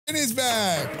And he's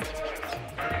back. We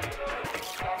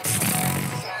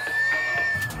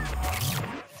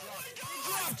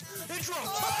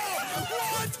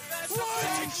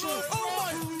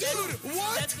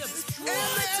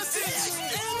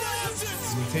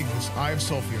take this Eye of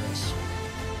Sulfurous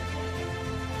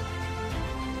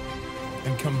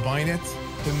and combine it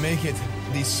to make it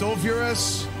the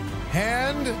Sulfurous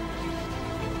Hand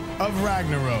of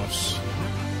Ragnaros.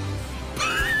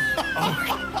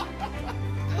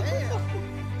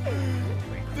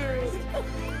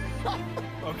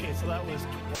 Okay, so that was...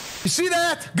 You see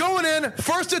that? Going in,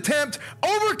 first attempt,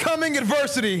 overcoming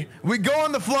adversity. We go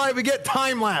on the fly, we get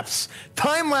time lapse.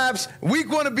 Time lapse,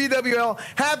 week 1 of BWL.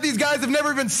 Half these guys have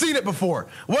never even seen it before.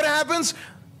 What happens?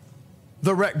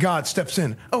 The Wreck God steps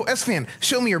in. Oh, Esfand,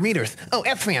 show me your meters. Oh,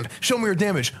 Esfand, show me your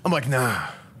damage. I'm like, nah,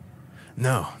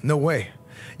 no way.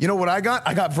 You know what I got?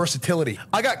 I got versatility.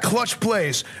 I got clutch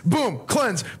plays. Boom,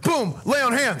 cleanse, boom, lay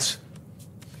on hands.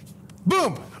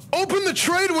 Boom. Open the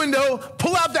trade window,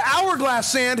 pull out the hourglass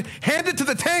sand, hand it to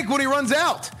the tank when he runs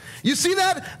out. You see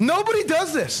that? Nobody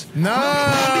does this.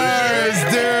 Nice,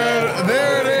 dude.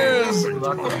 There it is.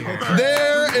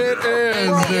 There it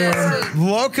is, dude.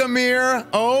 Locomere.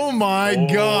 Oh my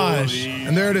gosh.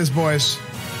 And there it is, boys.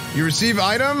 You receive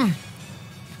item,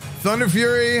 Thunder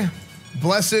Fury,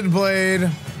 Blessed Blade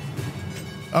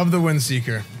of the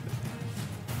Windseeker.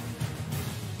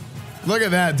 Look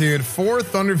at that, dude. 4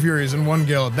 Thunder Furies in 1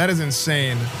 guild. That is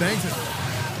insane. Thanks.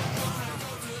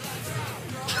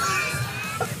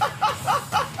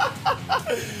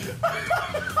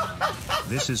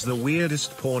 This is the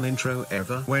weirdest porn intro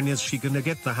ever. When is she gonna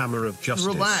get the hammer of justice?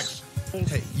 Relax.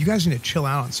 Hey, you guys need to chill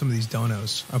out on some of these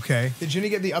donos, okay? Did Ginny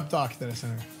get the up dog that I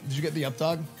sent her? Did you get the up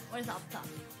dog? What is up dog?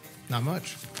 Not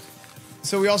much.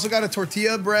 So we also got a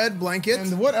tortilla bread blanket.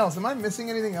 And what else? Am I missing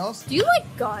anything else? Do you like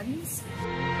guns?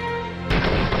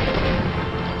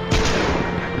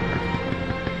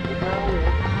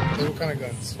 What kind of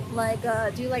guns? Like,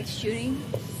 do you like shooting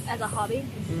as a hobby?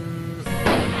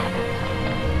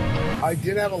 I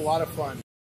did have a lot of fun.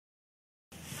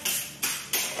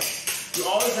 You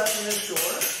always have to make sure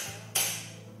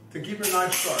to keep your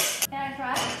knife sharp. Can I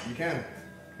try? You can.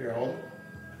 Here, hold it.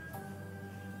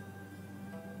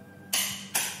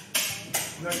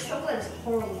 Chocolate is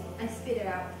horrible. I spit it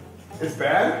out. It's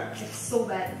bad? It's so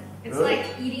bad. It's Really? like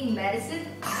eating medicine.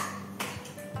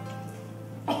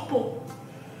 Oh.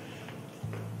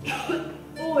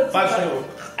 Oh, it's so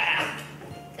bad.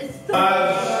 It's so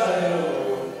bad.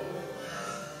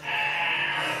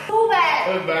 So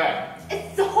bad. It's bad.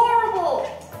 It's horrible.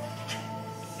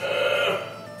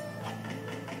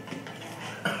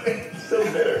 It's so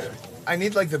bitter. I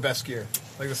need like the best gear.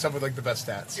 Like the stuff with like the best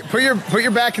stats. Put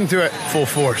your back into it full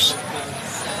force.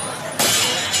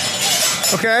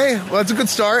 Okay, well that's a good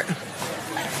start.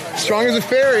 Strong as a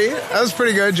fairy. That was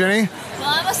pretty good, Jenny. Well,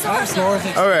 I'm a star.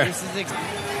 Okay.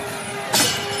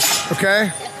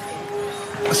 Okay.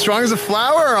 As strong as a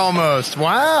flower almost.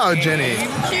 Wow, Jenny.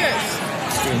 Cheers.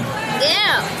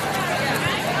 Yeah.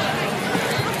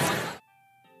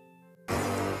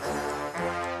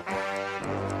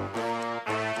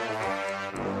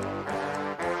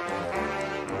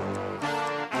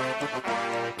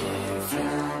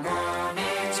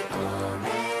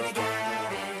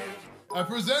 I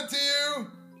present to you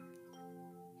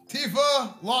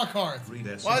Tifa Lockhart.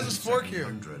 Why is this fork here?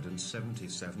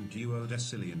 777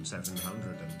 duodecillion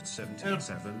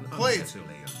 777 plate.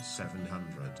 undecillion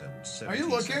 777. Are you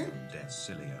looking?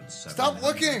 Decillion Stop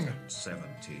looking.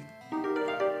 70.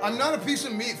 I'm not a piece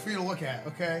of meat for you to look at,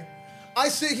 okay? I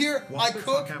sit here, I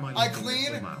cook, I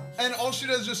clean, and all she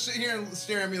does is just sit here and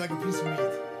stare at me like a piece of meat.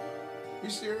 Are you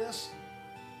serious?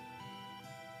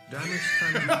 Damn it,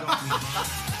 Sam, you got me.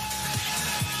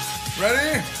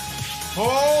 Ready?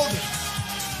 Hold.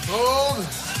 Hold.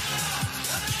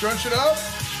 Scrunch it up.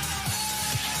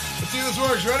 Let's see if this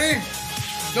works. Ready?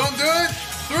 Don't do it.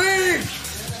 3,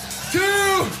 2,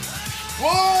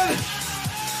 1.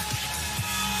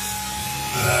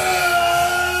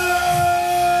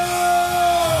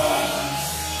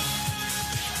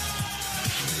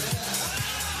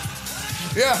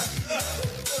 Yeah.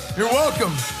 You're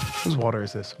welcome. Whose water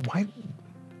is this? Why?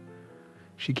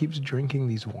 She keeps drinking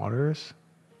these waters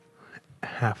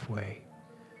halfway.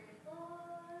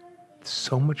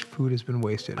 So much food has been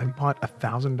wasted. I bought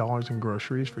 $1,000 in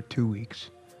groceries for 2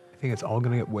 weeks. I think it's all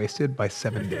gonna get wasted by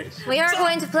 7 days. We are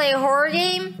going to play a horror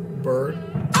game. Bird.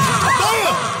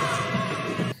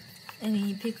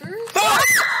 Any pickers?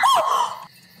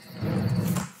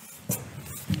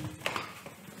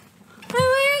 Where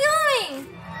are you going?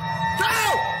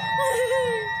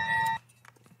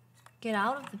 Get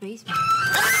out of the basement.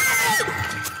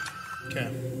 Okay.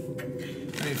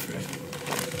 Hey, Fred.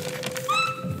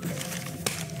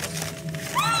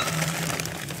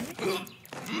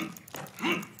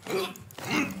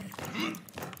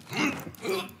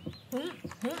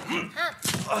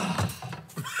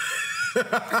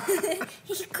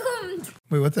 He couldn't.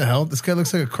 Wait, what the hell? This guy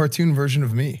looks like a cartoon version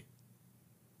of me.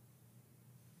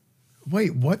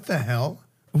 Wait, what the hell?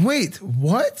 Wait,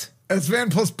 what?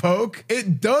 Esfand plus Poke?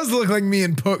 It does look like me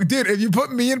and Poke. Dude, if you put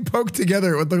me and Poke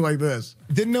together, it would look like this.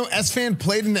 Didn't know Esfand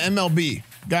played in the MLB.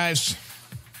 Guys,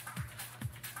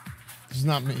 this is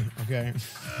not me, okay?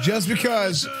 Just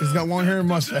because he's got long hair and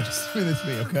mustache doesn't mean it's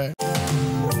me, okay?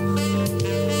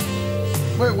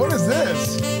 Wait, what is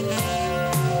this?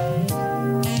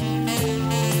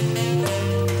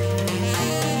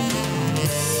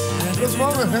 What's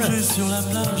wrong with him?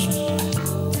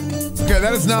 Okay,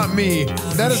 that is not me.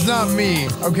 That is not me,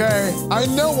 okay? I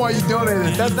know why you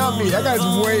donated. That's not me. That guy's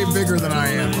way bigger than I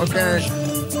am, okay?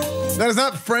 That is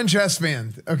not French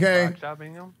S-Band, okay?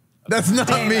 That's not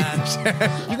me.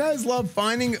 You guys love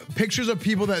finding pictures of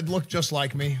people that look just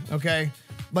like me, okay?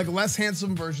 Like less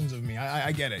handsome versions of me.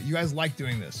 I get it. You guys like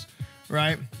doing this,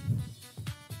 right?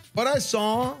 What I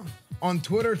saw on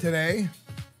Twitter today.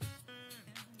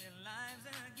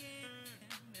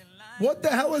 What the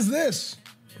hell is this?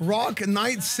 Rock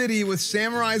Night City with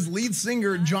Samurai's lead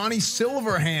singer Johnny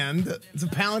Silverhand. It's a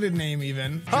paladin name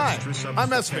even. Hi,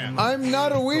 I'm Esfand. I'm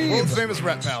not a weeb. World's famous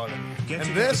rap paladin.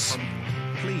 And this,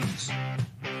 please.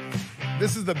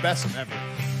 This is the best ever.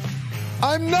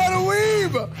 I'm not a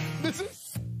weeb. This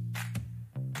is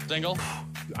Single.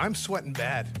 I'm sweating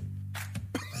bad.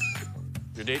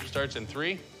 Your date starts in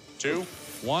 3, 2,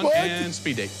 1, What? and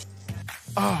speed date.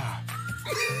 Ah,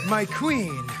 my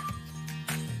queen.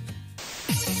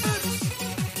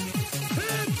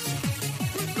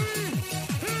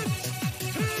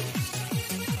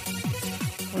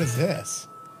 What is this?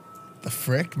 The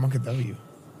frick? Monkey W.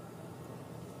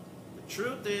 The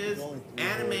truth is,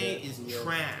 anime is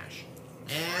trash.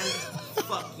 And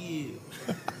fuck you.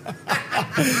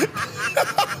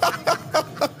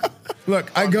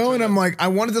 Look, I go and I'm like, I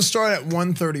wanted to start at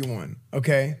 131,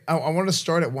 okay? I wanted to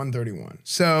start at 131.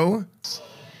 So,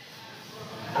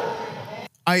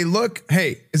 I look,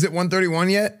 hey, is it 131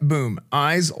 yet? Boom,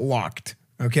 eyes locked,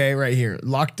 okay, right here.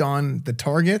 Locked on the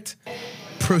target,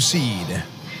 proceed.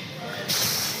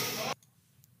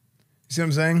 You see what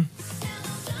I'm saying?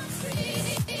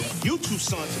 You two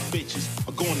sons of bitches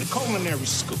are going to culinary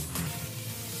school.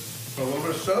 A little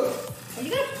bit of soap? Are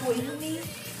you gonna poison me?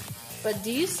 But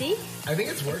do you see? I think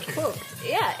it's working. Cooked.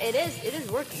 Yeah, it is. It is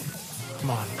working.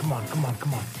 Come on, come on, come on,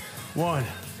 come on. 1,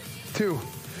 2.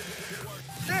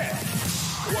 Yeah.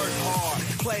 Work hard,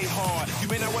 play hard. You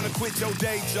may not want to quit your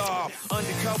day job.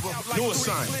 Undercover. New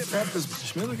assignment. Does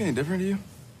Schmidt look any different to you?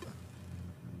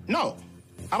 No.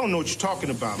 I don't know what you're talking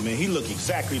about, man. He look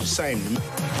exactly the same to me.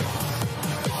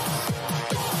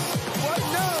 What?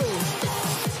 No!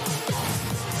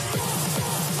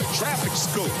 Traffic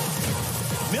school.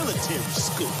 Military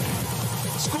school.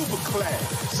 Scuba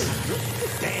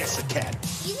class. Dance academy.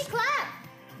 Easy clap.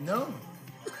 No.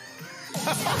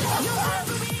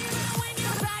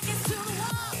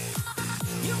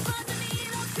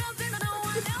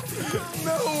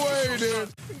 No way, dude.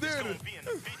 Dude. Be in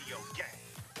a video game.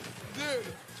 Dude.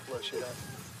 Blow shit up.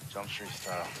 Jump Street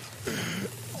style.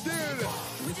 Dude.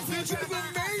 This is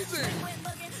amazing.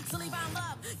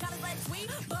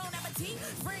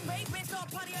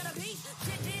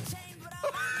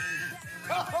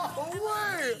 Oh,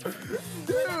 wait.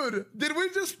 Dude, did we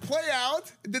just play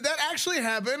out? Did that actually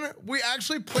happen? We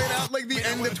actually played out like the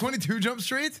end of 22 Jump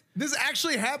Street? This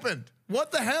actually happened.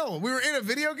 What the hell? We were in a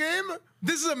video game?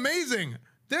 This is amazing.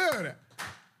 Dude.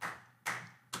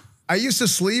 I used to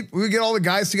sleep. We would get all the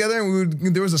guys together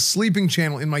and there was a sleeping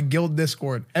channel in my guild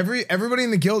Discord. Everybody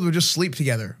in the guild would just sleep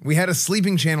together. We had a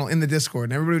sleeping channel in the Discord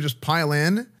and everybody would just pile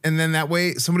in. And then that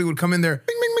way somebody would come in there,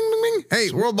 bing, bing, bing, bing, bing.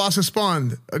 Hey, world boss has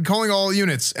spawned, calling all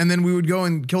units. And then we would go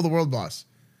and kill the world boss.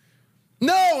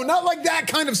 No, not like that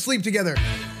kind of sleep together. Boys,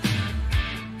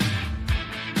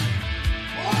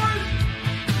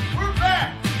 we're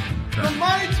back. The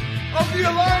might of the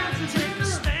Alliance is here.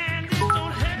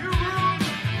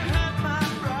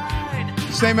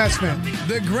 Same S-Man.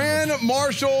 The Grand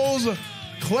Marshal's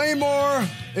Claymore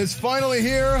is finally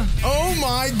here. Oh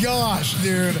my gosh,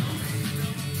 dude.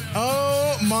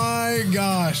 Oh my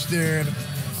gosh, dude.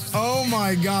 Oh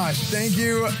my gosh. Thank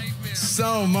you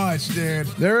so much, dude.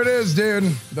 There it is, dude.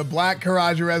 The Black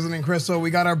Karaja Resonant Crystal.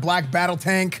 We got our Black Battle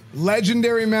Tank.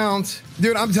 Legendary mount.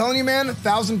 Dude, I'm telling you, man,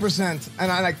 1000%.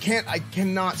 And I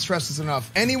cannot stress this enough.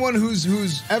 Anyone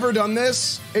who's ever done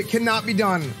this, it cannot be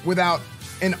done without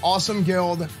an awesome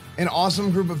guild, an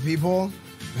awesome group of people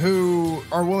who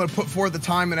are willing to put forth the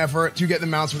time and effort to get the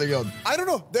mounts for their guild. I don't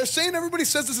know. They're saying everybody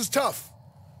says this is tough.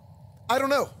 I don't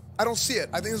know. I don't see it.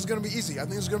 I think this is going to be easy. I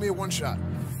think this is going to be a one-shot.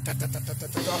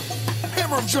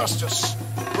 Hammer of Justice,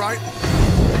 right?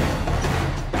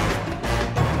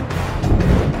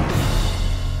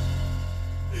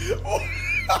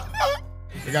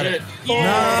 We got it.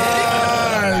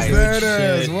 Nice. There it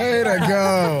is. Way to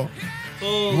go.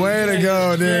 Way to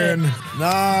go, dude.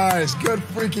 Nice. Good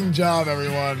freaking job,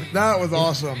 everyone. That was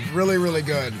awesome. Really, really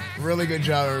good. Really good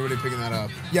job, everybody, picking that up.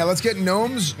 Yeah, let's get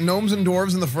gnomes and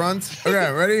dwarves in the front.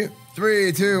 Okay, ready?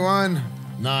 3, 2, 1.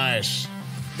 Nice.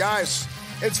 Guys,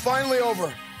 it's finally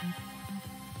over.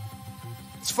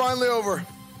 It's finally over.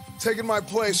 Taking my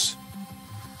place.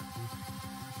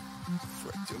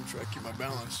 Frick, dude, I'm trying to keep my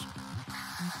balance.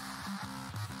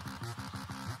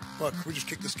 Look, we just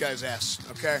kicked this guy's ass,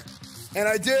 okay? And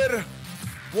I did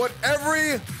what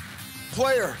every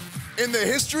player in the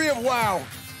history of WoW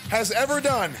has ever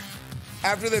done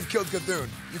after they've killed Cthulhu.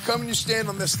 You come and you stand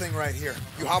on this thing right here.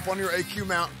 You hop on your AQ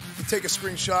mount, you take a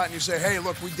screenshot, and you say, hey,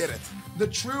 look, we did it. The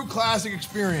true classic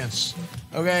experience,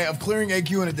 okay, of clearing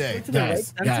AQ in a day.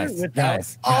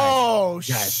 Guys. Oh,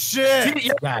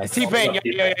 shit. Guys. T-Pain,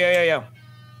 yo.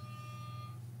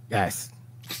 Guys.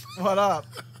 What up?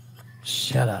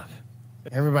 Shut up.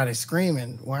 Everybody's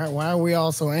screaming. Why are we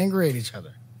all so angry at each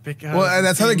other? Because well,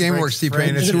 that's how the game works,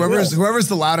 T-Pain. It's whoever's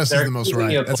the loudest is the most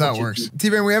right. That's how it works.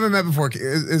 T-Pain, we haven't met before.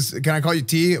 Can I call you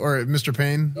T or Mr.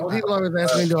 Pain? Well, people always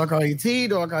ask me, do I call you T?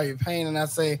 Do I call you Pain? And I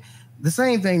say the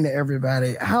same thing to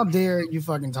everybody. How dare you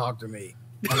fucking talk to me?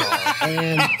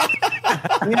 And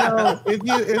you know,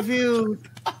 if you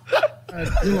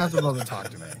you're not supposed to talk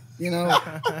to me. You know,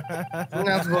 you're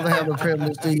not supposed to have the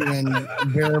privilege to even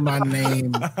bear my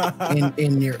name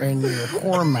in your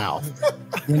core mouth.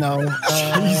 You know,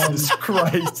 Jesus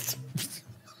Christ.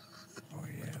 Oh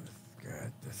yeah,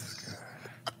 this is good.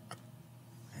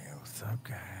 Hey, what's up,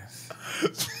 guys?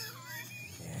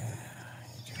 Yeah.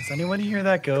 Does anyone hear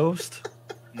that ghost?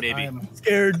 Maybe. I'm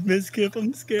scared, Miss Kip.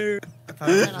 I'm scared. I thought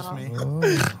it was just me.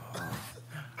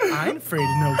 I ain't afraid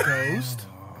of no ghost.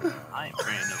 I ain't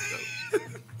afraid of no ghost.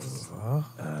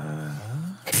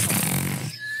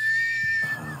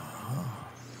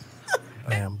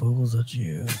 Bamboozled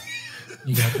you.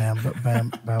 You got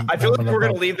bam. I feel like we're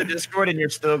gonna leave the Discord and you're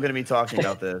still gonna be talking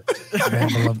about this.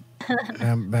 Bam.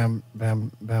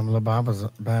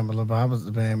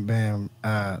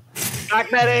 Black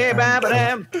Betty, bam,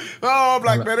 bam. Oh,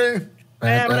 Black Betty.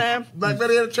 Bam, bam. Black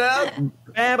Betty in the chat.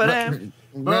 Bam, bam.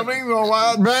 Bumming the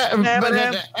wild.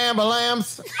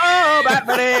 Ambulance. Oh, Black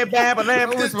Betty, bam, bam.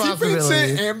 Did T-Pain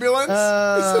say ambulance?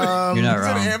 You're not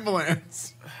wrong. He said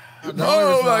ambulance.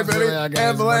 Oh, Black Betty,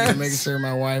 ambulance. Making sure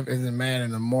my wife isn't mad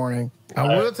in the morning.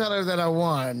 I will tell her that I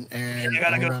won, and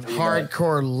I'm gonna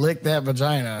hardcore lick that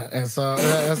vagina, and so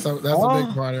that's a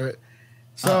big part of it.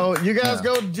 So you guys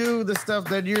go do the stuff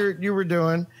that you were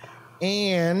doing,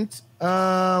 and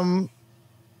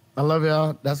I love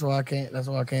y'all. That's why I came to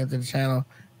the channel,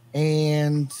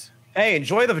 and hey,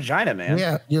 enjoy the vagina, man.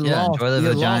 Yeah, lost. Enjoy the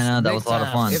vagina. That was a lot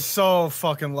of fun. It's so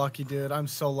fucking lucky, dude. I'm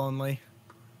so lonely.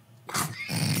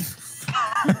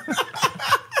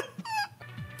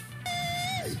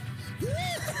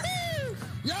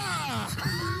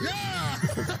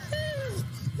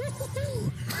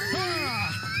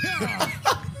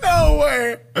 No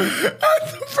way! What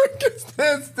the frick is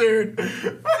this, dude?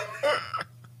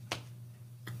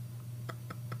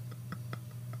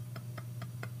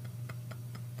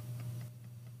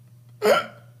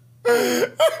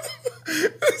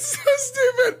 It's so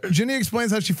stupid. Ginny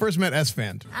explains how she first met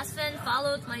Esfand. Esfand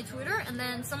followed my Twitter, and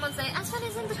then someone said, Esfand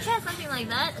is in the chat, something like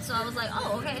that. So I was like,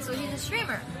 oh, okay, so he's a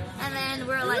streamer. And then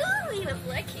we're like, ooh, he was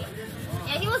lurking.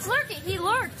 Yeah, he was lurking. He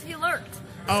lurked.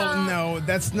 Oh, so, no,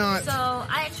 that's not... So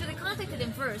I actually contacted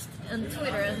him first on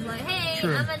Twitter and like, hey,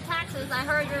 I'm in Texas. I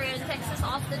heard you're in Texas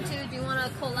often too. Do you want to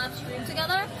collab stream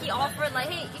together? He offered like,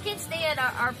 hey, you can stay at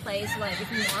our place like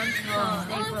if you want.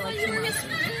 Stay for like 2 months.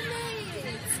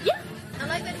 Yeah. I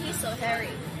like that he's so hairy.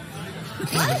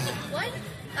 What?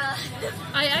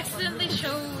 I accidentally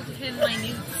showed him my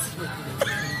nudes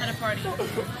at a party.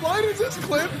 Why does this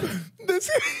clip...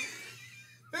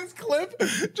 This clip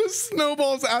just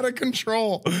snowballs out of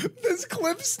control. This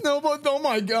clip snowballs. Oh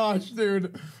my gosh,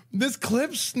 dude. This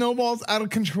clip snowballs out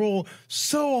of control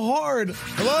so hard.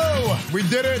 Hello, we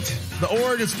did it. The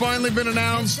org has finally been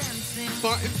announced.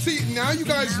 See, now you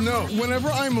guys know, whenever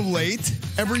I'm late,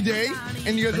 every day,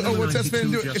 and you guys, oh, what's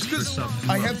Esfand doing? It's because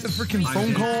I have to freaking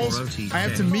phone calls, I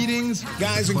have to meetings.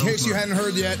 Guys, in case you hadn't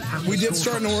heard yet, we did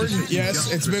start an org.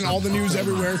 Yes, it's been all the news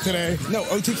everywhere today. No,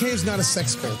 OTK is not a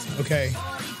sex cult, okay?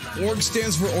 Org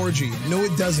stands for orgy. No,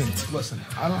 it doesn't. Listen,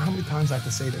 I don't know how many times I have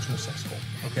to say there's no sex cult,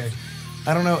 okay?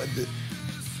 I don't know.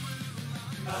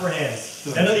 For hands.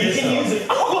 And then you can use it.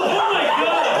 Oh my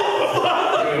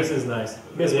god! This is nice.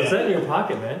 Guys, what's that in your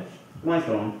pocket, man? My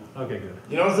phone. Okay, good.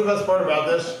 You know what's the best part about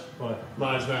this? What?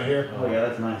 Maya's not here. Oh yeah,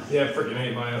 that's nice. Yeah, freaking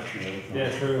hate Maya.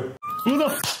 Yeah, true. Who the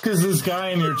f is this guy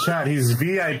in your chat? He's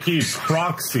VIP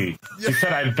proxy. He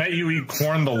said, I bet you eat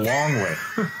corn the long way.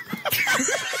 What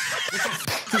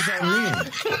does that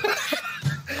mean?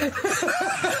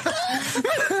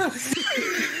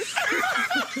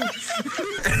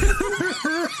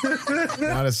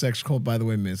 Not a sex cult, by the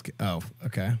way, Miss. Oh,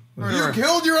 okay. You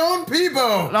killed your own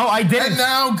Peebo. No, I didn't. And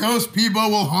now Ghost Peebo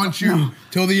will haunt you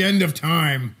till the end of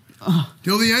time.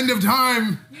 Till the end of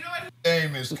time. You know what? Hey,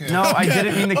 Miss Kim. No, I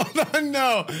didn't mean to. Hold on,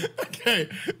 no. Okay.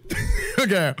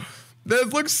 Okay.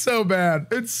 This looks so bad.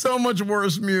 It's so much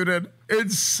worse muted.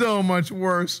 It's so much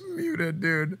worse muted,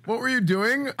 dude. What were you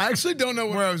doing? I actually don't know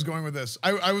where I was going with this.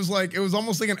 I was like, it was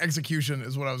almost like an execution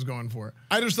is what I was going for.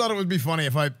 I just thought it would be funny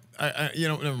if I you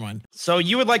know, never mind. So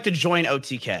you would like to join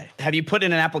OTK. Have you put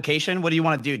in an application? What do you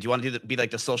want to do? Do you want to be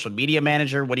like the social media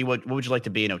manager? What would you like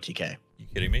to be in OTK? You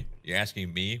kidding me? You're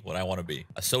asking me what I want to be?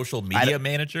 A social media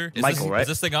manager? Michael, right? Is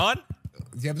this thing on?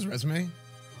 Do you have his resume?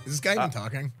 Is this guy even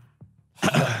talking?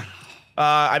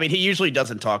 I mean, he usually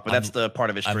doesn't talk, but that's the part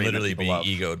of his stream. I'm literally being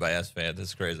egoed by Esfand. This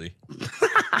is crazy.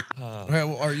 Okay,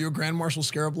 well, are you a Grand Marshal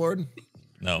Scarab Lord?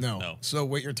 No. So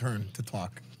wait your turn to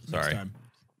talk. Sorry. Next time.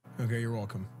 Okay, you're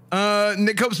welcome.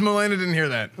 Nick hopes Milena didn't hear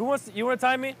that. Who wants? You want to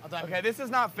time me? Okay, this is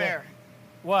not fair.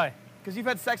 Why? Because you've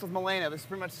had sex with Milena. This is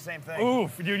pretty much the same thing.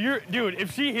 Oof, dude,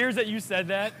 if she hears that you said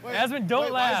that, Asmund,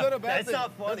 don't laugh. Why is that a bad That's thing?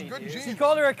 not funny. That's good genes. He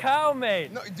called her a cow,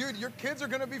 mate. No, dude, your kids are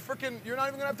gonna be freaking. You're not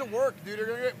even gonna have to work, dude. You're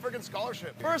gonna get freaking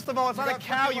scholarship. Dude. First of all, it's not a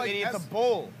cow, you idiot. It's a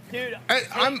bull. Dude,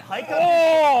 I'm.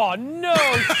 Oh no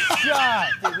shot.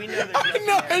 Dude, we know there's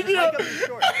no idea.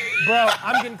 Bro,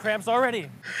 I'm getting cramps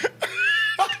already.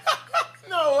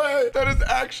 No way. That is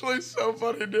actually so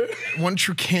funny, dude. One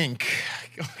true kink.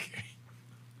 Okay.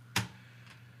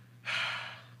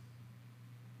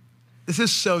 This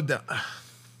is so dumb.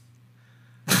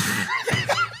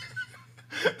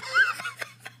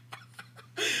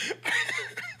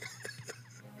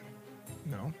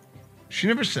 No. She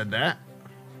never said that.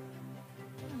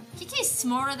 Kiki's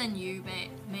smarter than you,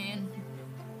 man.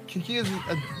 Kiki is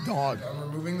a dog. I'm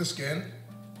removing the skin.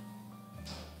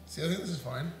 See, I think this is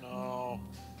fine. No.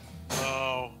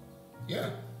 No. Yeah.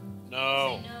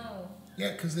 No.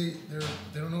 Yeah, because they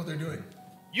don't know what they're doing.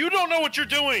 You don't know what you're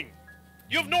doing.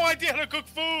 You have no idea how to cook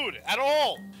food at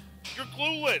all. You're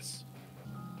clueless.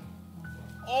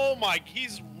 Oh my,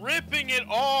 he's ripping it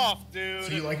off, dude.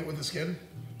 So you like it with the skin?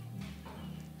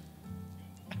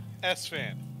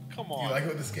 Esfand, come on. You like it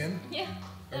with the skin? Yeah.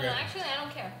 Okay. No, actually, I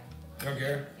don't care. You don't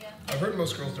care? Yeah. I've heard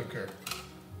most girls don't care.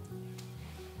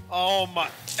 Oh my,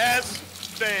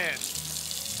 Esfand.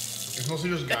 It's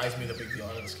mostly just guys made a big deal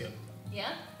out of the skin.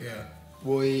 Yeah? Yeah.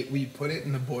 We put it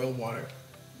in the boiled water.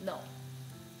 No.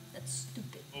 That's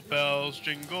stupid. Oh, bells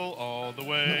jingle all the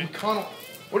way. No, McConnell,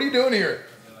 what are you doing here?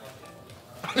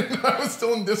 I was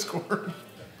still in Discord.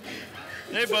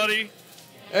 Hey, buddy.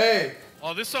 Hey.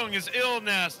 Oh, this song is ill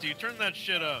nasty. Turn that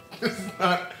shit up.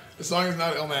 The song is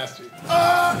not ill nasty.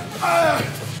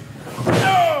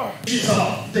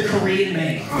 The Korean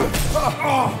man.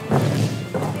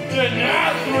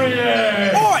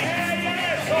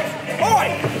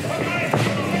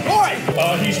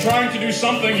 He's trying to do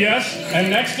something, yes, and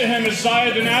next to him is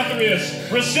Saya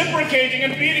Denathrius, reciprocating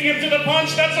and beating him to the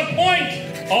punch. That's a point.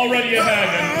 Already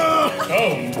ahead.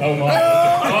 Oh my.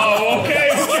 Oh, okay.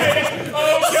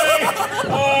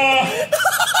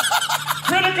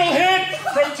 Critical hit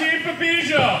from Team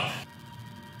Papija.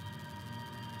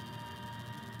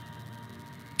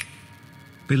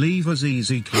 Believe was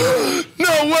easy.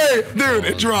 No way, dude!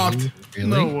 It dropped. Really?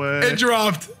 No way. It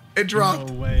dropped. It dropped.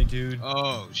 No way, dude.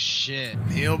 Oh shit!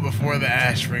 Kneel before the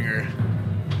Ashringer.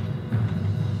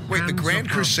 Wait, the Grand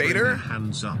Crusader?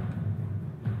 Hands up.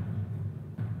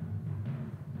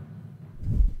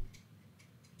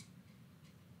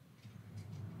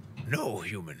 No,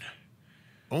 human.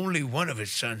 Only one of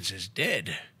his sons is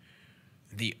dead.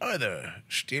 The other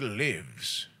still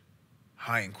lives.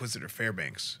 High Inquisitor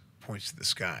Fairbanks points to the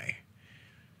sky.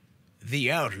 The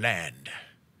Outland.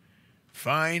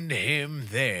 Find him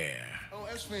there. Oh,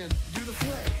 Esfand, do the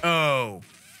flag. Oh,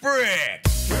 frick!